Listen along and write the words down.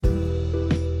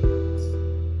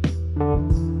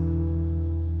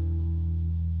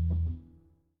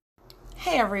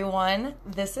everyone,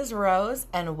 this is Rose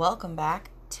and welcome back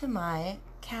to my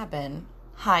cabin.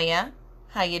 Hiya,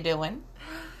 how you doing?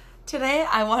 Today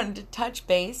I wanted to touch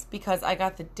base because I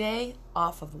got the day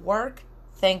off of work.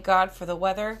 Thank God for the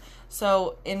weather.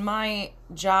 So in my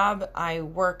job, I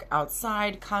work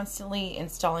outside constantly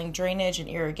installing drainage and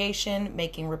irrigation,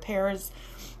 making repairs.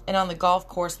 And on the golf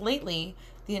course lately,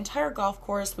 the entire golf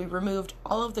course, we removed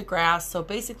all of the grass. So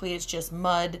basically it's just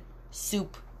mud,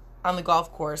 soup on the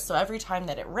golf course. So every time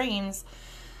that it rains,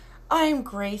 I am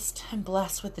graced and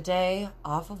blessed with the day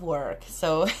off of work.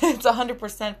 So it's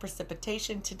 100%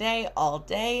 precipitation today, all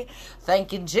day.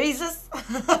 Thank you, Jesus.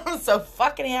 I'm so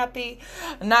fucking happy.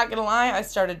 I'm not going to lie, I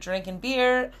started drinking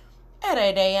beer at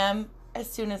 8 a.m.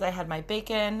 as soon as I had my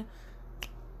bacon.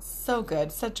 So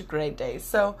good. Such a great day.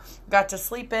 So got to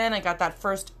sleep in. I got that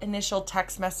first initial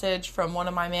text message from one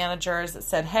of my managers that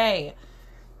said, hey,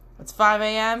 it's 5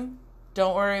 a.m.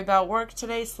 Don't worry about work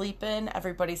today. Sleep in.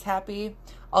 Everybody's happy.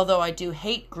 Although I do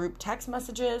hate group text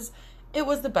messages, it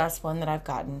was the best one that I've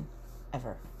gotten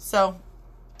ever. So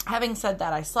having said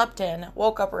that, I slept in,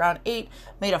 woke up around 8,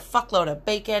 made a fuckload of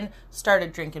bacon,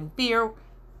 started drinking beer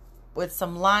with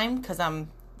some lime because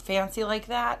I'm fancy like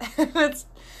that.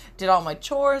 Did all my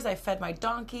chores. I fed my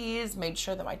donkeys, made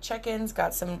sure that my chickens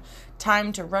got some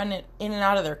time to run in and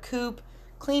out of their coop.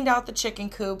 Cleaned out the chicken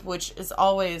coop, which is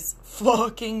always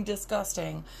fucking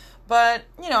disgusting. But,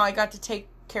 I got to take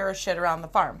care of shit around the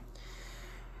farm.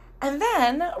 And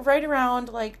then, right around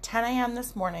like 10 a.m.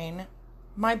 this morning,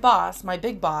 my boss, my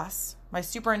big boss, my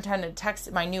superintendent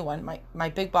texted, my new one, my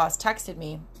big boss texted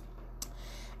me.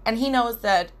 And he knows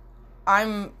that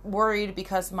I'm worried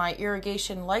because my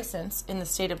irrigation license in the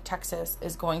state of Texas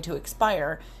is going to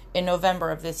expire in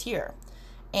November of this year.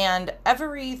 And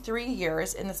every 3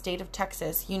 years in the state of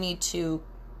Texas, you need to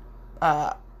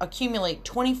accumulate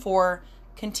 24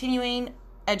 continuing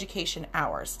education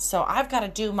hours. So I've got to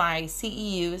do my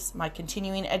CEUs, my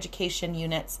continuing education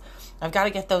units. I've got to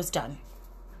get those done,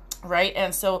 right?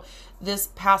 And so this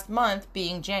past month,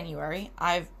 being January,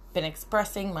 I've been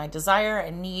expressing my desire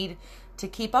and need to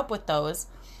keep up with those.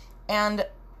 And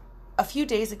a few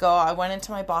days ago, I went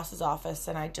into my boss's office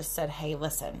and I just said, hey,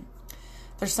 listen,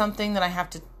 there's something that I have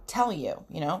to tell you,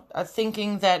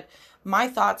 thinking that my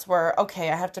thoughts were, okay,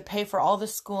 I have to pay for all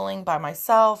this schooling by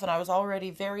myself. And I was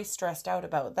already very stressed out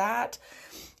about that.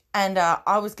 And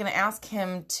I was going to ask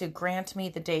him to grant me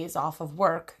the days off of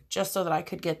work just so that I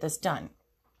could get this done.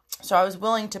 So I was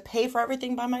willing to pay for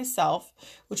everything by myself,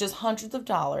 which is hundreds of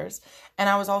dollars. And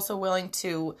I was also willing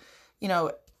to,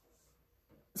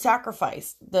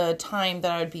 sacrifice the time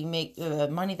that I would be the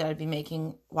money that I'd be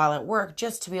making while at work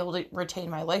just to be able to retain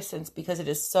my license because it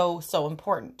is so, so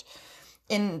important.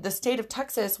 In the state of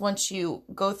Texas, once you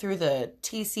go through the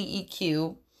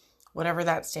TCEQ, whatever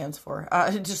that stands for,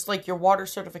 just like your water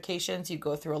certifications, you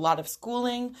go through a lot of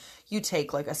schooling. You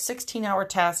take like a 16-hour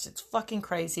test. It's fucking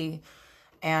crazy.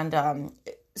 And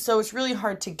so it's really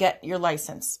hard to get your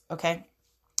license, okay?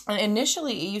 And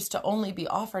initially, it used to only be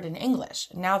offered in English.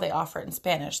 Now they offer it in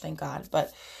Spanish, thank God.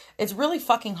 But it's really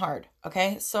fucking hard,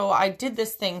 okay? So I did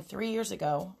this thing 3 years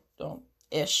ago,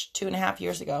 ish, 2.5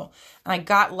 years ago, and I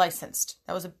got licensed.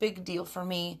 That was a big deal for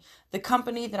me. The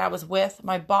company that I was with,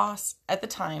 my boss at the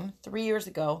time, 3 years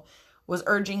ago, was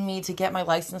urging me to get my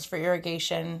license for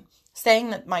irrigation, saying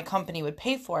that my company would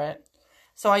pay for it.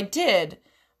 So I did.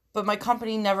 But my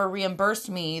company never reimbursed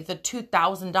me the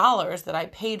 $2,000 that I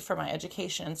paid for my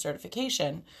education and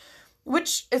certification,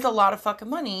 which is a lot of fucking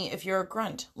money if you're a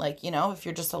grunt, if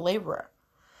you're just a laborer.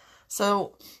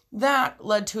 So that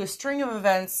led to a string of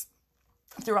events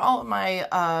through all of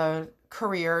my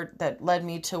career that led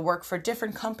me to work for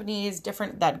different companies,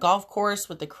 that golf course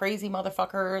with the crazy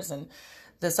motherfuckers and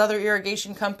this other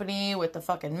irrigation company with the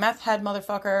fucking meth head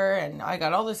motherfucker. And I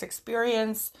got all this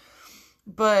experience,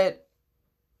 but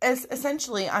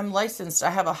essentially, I'm licensed. I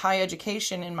have a high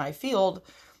education in my field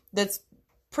that's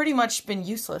pretty much been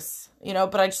useless,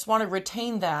 but I just want to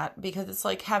retain that because it's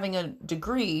like having a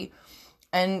degree.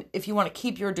 And if you want to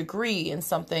keep your degree in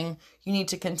something, you need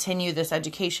to continue this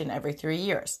education every 3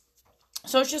 years.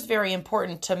 So it's just very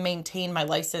important to maintain my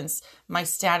license, my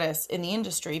status in the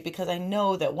industry, because I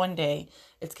know that one day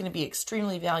it's going to be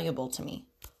extremely valuable to me.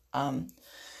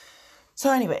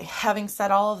 So anyway, having said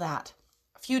all of that,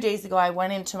 a few days ago, I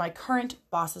went into my current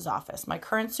boss's office, my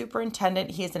current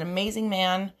superintendent. He is an amazing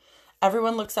man.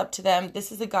 Everyone looks up to them.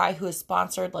 This is a guy who has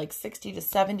sponsored like 60 to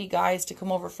 70 guys to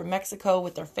come over from Mexico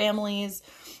with their families.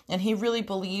 And he really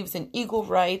believes in equal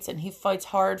rights and he fights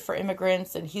hard for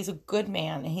immigrants. And he's a good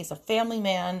man and he's a family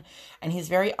man and he's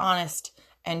very honest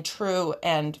and true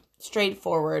and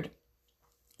straightforward.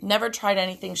 Never tried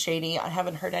anything shady. I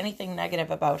haven't heard anything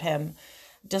negative about him,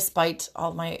 despite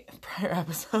all my prior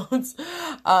episodes.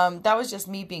 That was just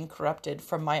me being corrupted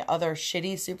from my other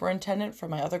shitty superintendent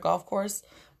from my other golf course.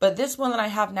 But this one that I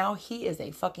have now, he is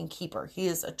a fucking keeper. He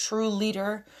is a true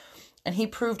leader, and he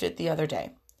proved it the other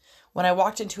day. When I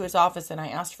walked into his office and I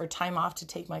asked for time off to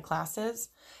take my classes,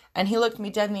 and he looked me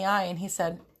dead in the eye and he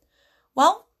said,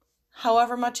 well,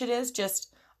 however much it is,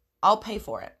 just, I'll pay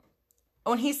for it.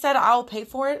 When he said I'll pay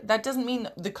for it, that doesn't mean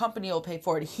the company will pay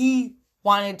for it. He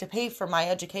wanted to pay for my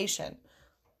education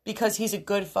because he's a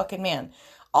good fucking man.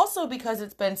 Also because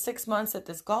it's been 6 months at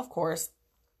this golf course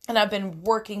and I've been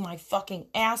working my fucking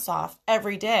ass off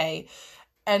every day.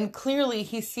 And clearly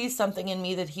he sees something in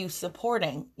me that he's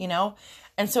supporting, you know?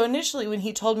 And so initially when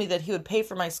he told me that he would pay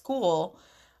for my school,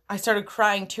 I started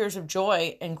crying tears of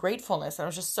joy and gratefulness. I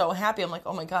was just so happy. I'm like,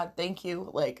 oh my God, thank you.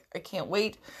 Like, I can't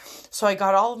wait. So I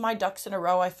got all of my ducks in a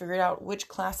row. I figured out which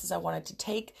classes I wanted to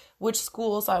take, which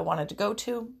schools I wanted to go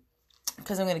to,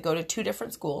 because I'm going to go to 2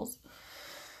 different schools.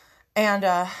 And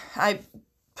I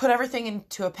put everything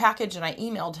into a package and I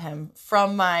emailed him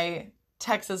from my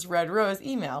Texas Red Rose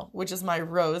email, which is my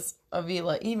Rose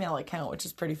Avila email account, which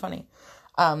is pretty funny.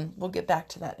 We'll get back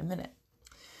to that in a minute.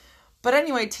 But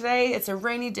anyway, today it's a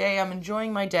rainy day. I'm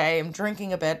enjoying my day. I'm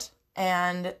drinking a bit.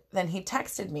 And then he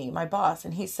texted me, my boss,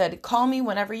 and he said, call me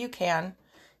whenever you can.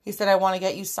 He said, I want to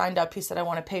get you signed up. He said, I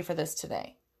want to pay for this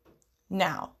today.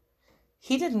 Now,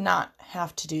 he did not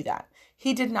have to do that.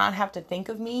 He did not have to think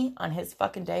of me on his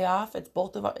fucking day off.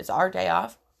 It's our day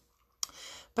off.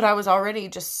 But I was already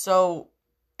just so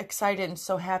excited and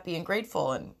so happy and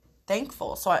grateful and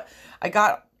thankful. So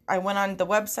I went on the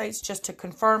websites just to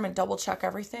confirm and double check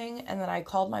everything. And then I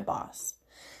called my boss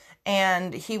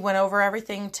and he went over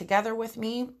everything together with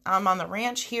me. I'm on the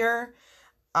ranch here,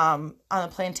 on the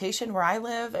plantation where I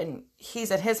live, and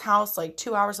he's at his house like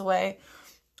 2 hours away.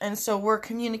 And so we're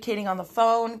communicating on the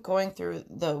phone, going through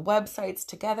the websites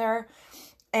together.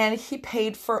 And he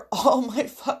paid for all my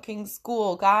fucking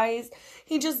school, guys.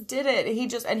 He just did it.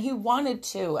 And he wanted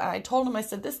to. And I told him, I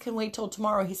said, this can wait till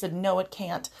tomorrow. He said, no, it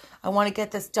can't. I want to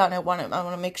get this done. I want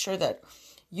to make sure that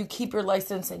you keep your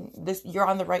license and you're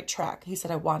on the right track. He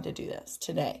said, I want to do this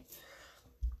today.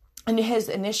 And his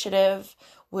initiative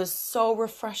was so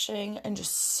refreshing and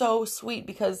just so sweet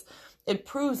because it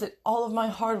proves that all of my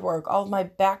hard work, all of my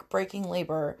back-breaking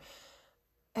labor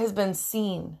has been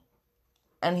seen.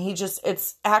 And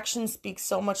its action speaks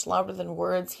so much louder than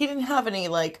words. He didn't have any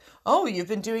like, oh, you've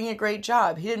been doing a great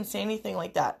job. He didn't say anything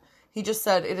like that. He just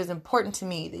said, it is important to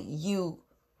me that you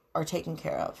are taken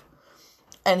care of.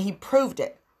 And he proved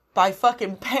it by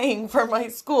fucking paying for my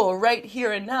school right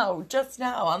here and now, just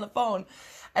now on the phone.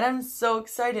 And I'm so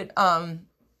excited.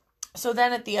 So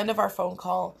then at the end of our phone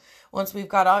call, once we've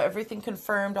got everything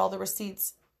confirmed, all the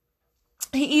receipts,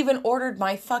 he even ordered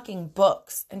my fucking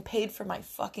books and paid for my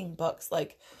fucking books.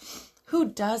 Like, who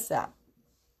does that?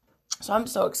 So I'm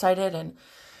so excited. And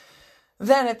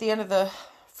then at the end of the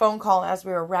phone call, as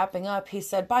we were wrapping up, he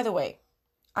said, by the way,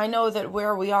 I know that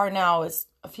where we are now is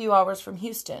a few hours from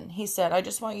Houston. He said, I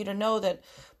just want you to know that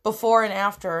before and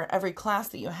after every class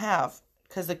that you have,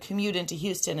 because the commute into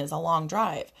Houston is a long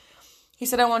drive, he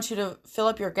said, I want you to fill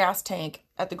up your gas tank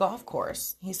at the golf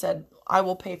course. He said, I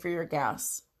will pay for your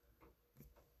gas.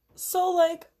 So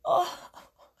like, oh,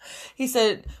 he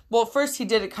said, well, first he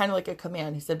did it kind of like a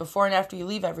command. He said, before and after you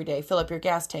leave every day, fill up your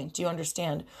gas tank. Do you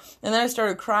understand? And then I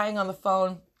started crying on the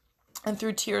phone, and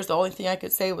through tears, the only thing I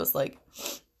could say was like,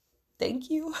 thank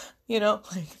you,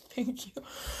 like, thank you.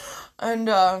 And,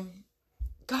 God,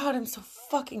 I'm so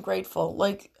fucking grateful.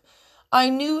 Like, I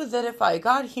knew that if I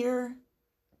got here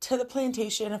to the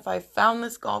plantation, if I found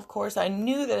this golf course, I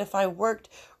knew that if I worked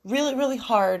really, really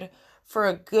hard for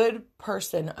a good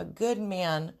person, a good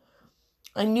man,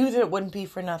 I knew that it wouldn't be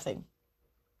for nothing.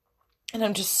 And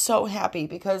I'm just so happy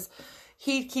because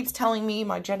he keeps telling me,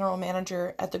 my general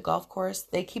manager at the golf course,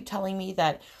 they keep telling me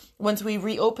that once we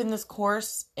reopen this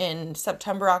course in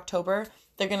September, October,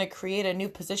 they're going to create a new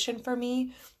position for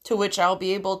me to which I'll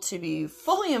be able to be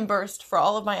fully reimbursed for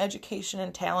all of my education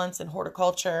and talents in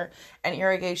horticulture and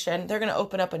irrigation. They're going to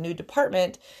open up a new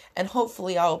department and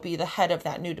hopefully I'll be the head of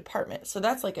that new department. So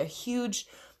that's like a huge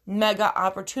mega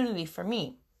opportunity for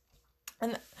me.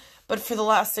 But for the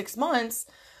last 6 months,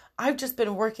 I've just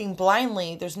been working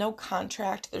blindly. There's no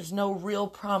contract. There's no real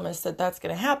promise that that's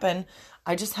going to happen.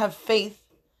 I just have faith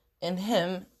in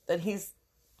him that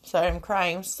sorry, I'm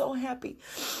crying. I'm so happy.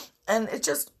 And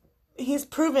he's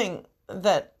proving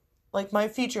that like my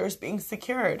future is being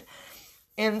secured.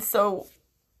 And so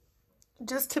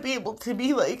just to be able to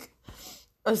be like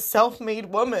a self-made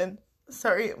woman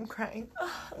Sorry, I'm crying.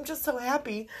 I'm just so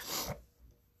happy.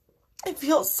 It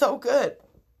feels so good.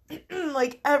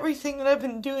 Like everything that I've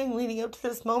been doing leading up to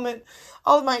this moment,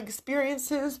 all of my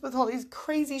experiences with all these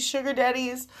crazy sugar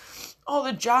daddies, all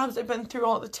the jobs I've been through,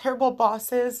 all the terrible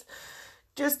bosses,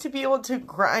 just to be able to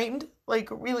grind, like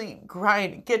really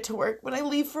grind, get to work. When I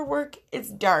leave for work, it's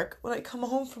dark. When I come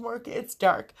home from work, it's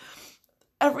dark.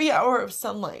 Every hour of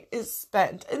sunlight is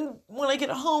spent. And when I get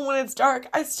home, when it's dark,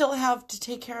 I still have to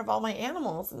take care of all my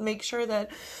animals and make sure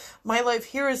that my life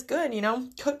here is good,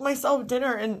 cook myself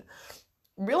dinner, and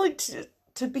really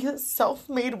to be a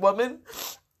self-made woman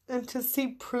and to see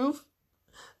proof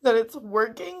that it's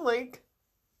working. Like,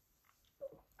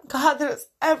 God, that is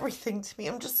everything to me.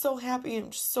 I'm just so happy.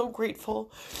 I'm just so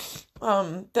grateful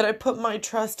that I put my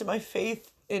trust and my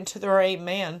faith into the right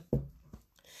man.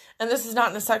 And this is not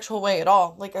in a sexual way at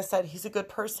all. Like I said, he's a good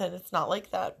person. It's not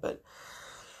like that. But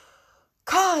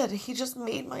God, he just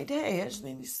made my day. It just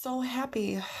made me so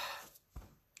happy.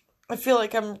 I feel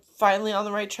like I'm finally on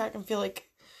the right track. I feel like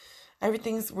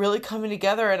everything's really coming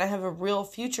together and I have a real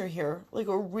future here. Like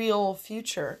a real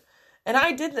future. And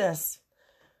I did this.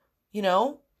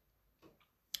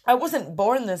 I wasn't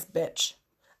born this bitch.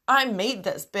 I made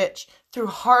this bitch through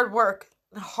hard work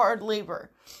and hard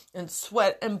labor and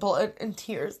sweat and blood and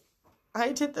tears.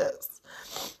 I did this.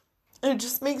 And it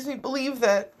just makes me believe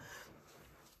that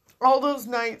all those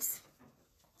nights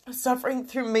suffering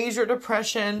through major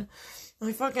depression,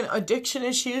 my fucking addiction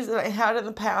issues that I had in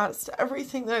the past,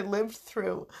 everything that I lived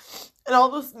through, and all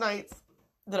those nights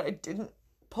that I didn't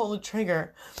pull the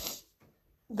trigger,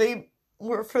 they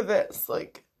were for this.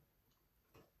 Like,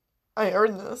 I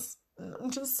earned this. And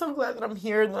I'm just so glad that I'm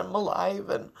here and that I'm alive.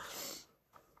 And,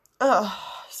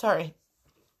 sorry.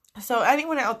 So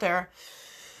anyone out there,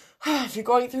 if you're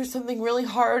going through something really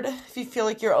hard, if you feel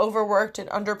like you're overworked and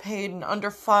underpaid and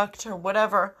underfucked or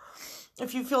whatever,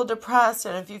 if you feel depressed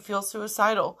and if you feel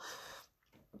suicidal,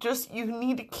 you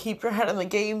need to keep your head in the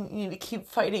game. You need to keep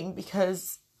fighting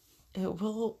because it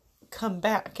will come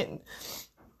back and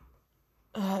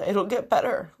it'll get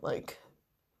better. Like,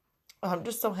 I'm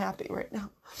just so happy right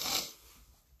now.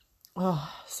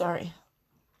 Oh, sorry.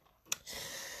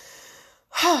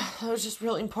 That was just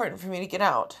really important for me to get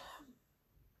out.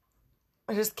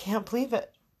 I just can't believe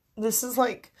it. This is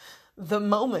like the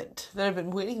moment that I've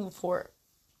been waiting for.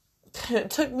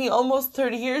 It took me almost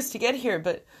 30 years to get here,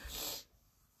 but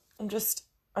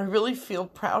I really feel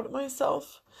proud of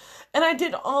myself. And I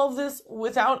did all of this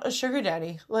without a sugar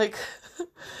daddy. Like,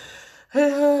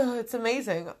 it's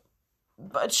amazing.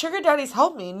 But sugar daddies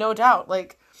helped me, no doubt.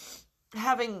 Like,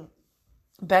 having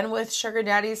been with sugar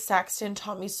daddies, Saxton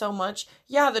taught me so much.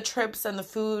 Yeah, the trips and the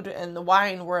food and the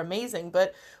wine were amazing,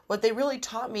 but what they really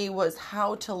taught me was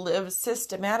how to live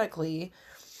systematically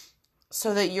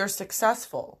so that you're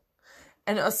successful.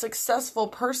 And a successful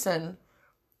person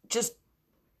just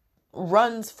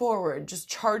runs forward, just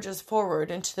charges forward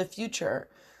into the future,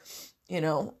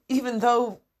 even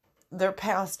though their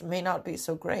past may not be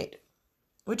so great,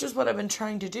 which is what I've been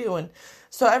trying to do. And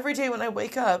so every day when I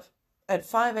wake up at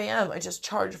 5 a.m., I just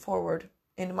charge forward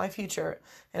into my future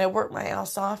and I work my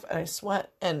ass off and I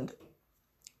sweat. And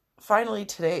finally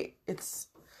today, it's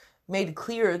made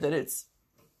clear that it's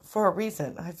for a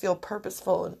reason. I feel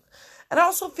purposeful and I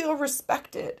also feel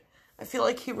respected. I feel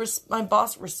like my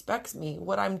boss respects me,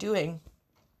 what I'm doing.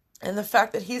 And the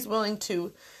fact that he's willing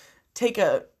to take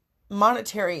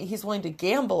he's willing to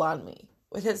gamble on me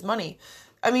with his money.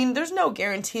 I mean, there's no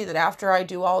guarantee that after I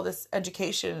do all this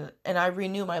education and I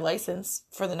renew my license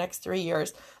for the next 3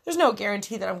 years, there's no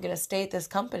guarantee that I'm going to stay at this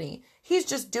company. He's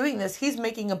just doing this. He's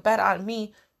making a bet on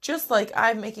me, just like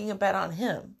I'm making a bet on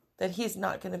him, that he's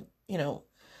not going to,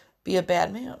 be a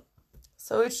bad man.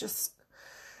 So it's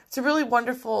a really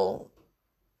wonderful,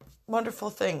 wonderful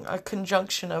thing. A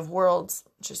conjunction of worlds.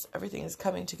 Just everything is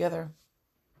coming together.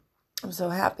 I'm so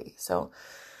happy. So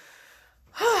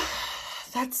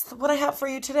that's what I have for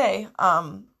you today.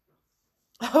 I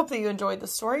hope that you enjoyed the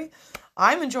story.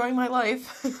 I'm enjoying my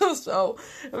life. So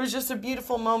it was just a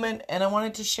beautiful moment and I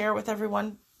wanted to share with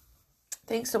everyone.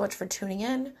 Thanks so much for tuning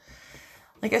in.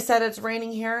 Like I said, it's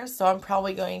raining here, so I'm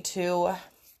probably going to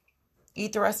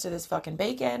eat the rest of this fucking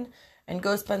bacon and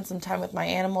go spend some time with my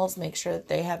animals, make sure that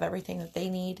they have everything that they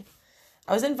need.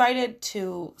 I was invited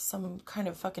to some kind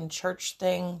of fucking church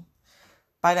thing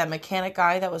by that mechanic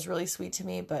guy that was really sweet to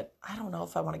me, but I don't know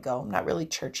if I want to go. I'm not really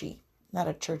churchy. Not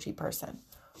a churchy person.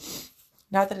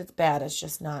 Not that it's bad, it's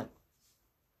just not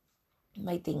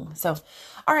my thing. So,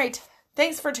 all right.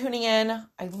 Thanks for tuning in.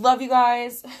 I love you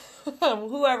guys.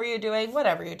 Whoever you're doing,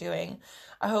 whatever you're doing.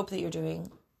 I hope that you're doing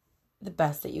the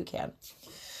best that you can.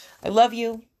 I love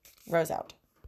you. Rose out.